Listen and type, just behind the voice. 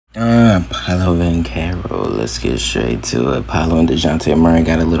Paolo Banchero. Let's get straight to it. Paolo and Dejounte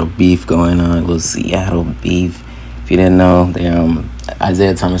got a little beef going on, a little Seattle beef. If you didn't know, they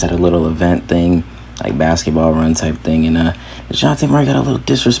Isaiah Thomas had a little event thing, like basketball run type thing, and Dejounte got a little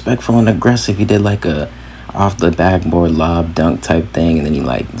disrespectful and aggressive. He did like a off the backboard lob dunk type thing, and then he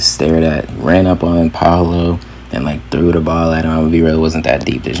ran up on Paolo and like threw the ball at him. Be real, it wasn't that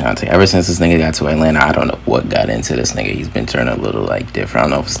deep, Dejounte. Ever since this nigga got to Atlanta, I don't know what got into this nigga. He's been turning a little like different. I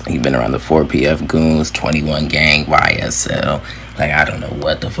don't know if he's been around the 4PF goons, 21 gang, YSL. Like, I don't know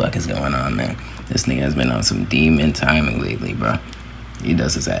what the fuck is going on, man. This nigga has been on some demon timing lately, bro. He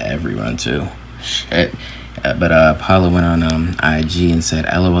does this at every run too. Shit. But Paolo went on IG and said,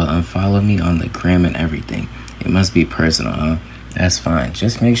 LOL, unfollow me on the gram and everything. It must be personal, huh? That's fine.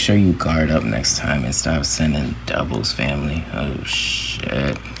 Just make sure you guard up next time and stop sending doubles, family. Oh,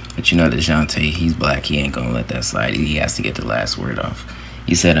 shit. But you know Dejounte, he's black. He ain't gonna let that slide. He has to get the last word off.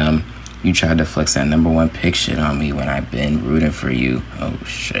 He said, you tried to flex that #1 pick shit on me when I've been rooting for you. Oh,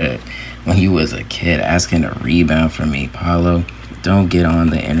 shit. When you was a kid asking to rebound for me, Paolo, don't get on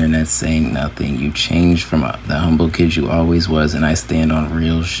the internet saying nothing. You changed from the humble kid you always was, and I stand on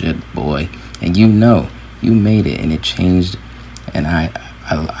real shit, boy. And you know, you made it, and it changed. And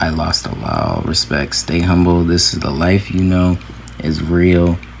I lost a lot of respect. Stay humble. This is the life you know is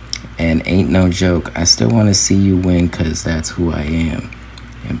real and ain't no joke. I still want to see you win because that's who I am.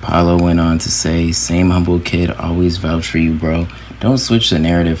 And Paolo went on to say, same humble kid, always vouch for you, bro. Don't switch the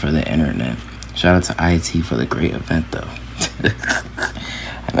narrative for the internet. Shout out to IT for the great event, though.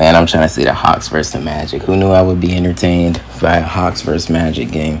 Man, I'm trying to see the Hawks versus the Magic. Who knew I would be entertained by a Hawks versus Magic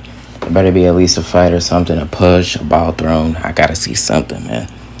game? It better be at least a fight or something, a push, a ball thrown. I gotta see something, man.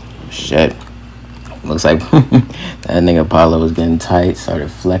 Shit. Looks like that nigga Paolo was getting tight, started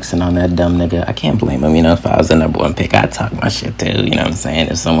flexing on that dumb nigga. I can't blame him, you know. If I was the #1 pick, I'd talk my shit too, you know what I'm saying?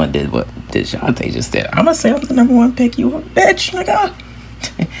 If someone did what Dejounte just did, I'm gonna say I'm the #1 pick, you a bitch, nigga.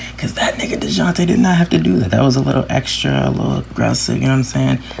 Because that nigga Dejounte did not have to do that. That was a little extra, a little aggressive, you know what I'm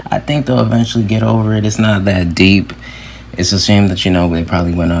saying? I think they'll eventually get over it. It's not that deep. It's a shame that, you know, they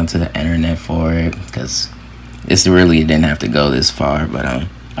probably went onto the internet for it because it didn't have to go this far. But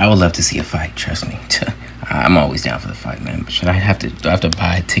I would love to see a fight, trust me. I'm always down for the fight, man. But do I have to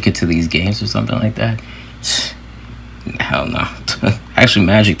buy a ticket to these games or something like that? Hell no. Actually,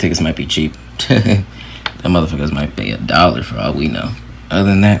 Magic tickets might be cheap. The motherfuckers might pay $1 for all we know.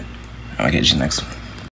 Other than that, I'll get you next one.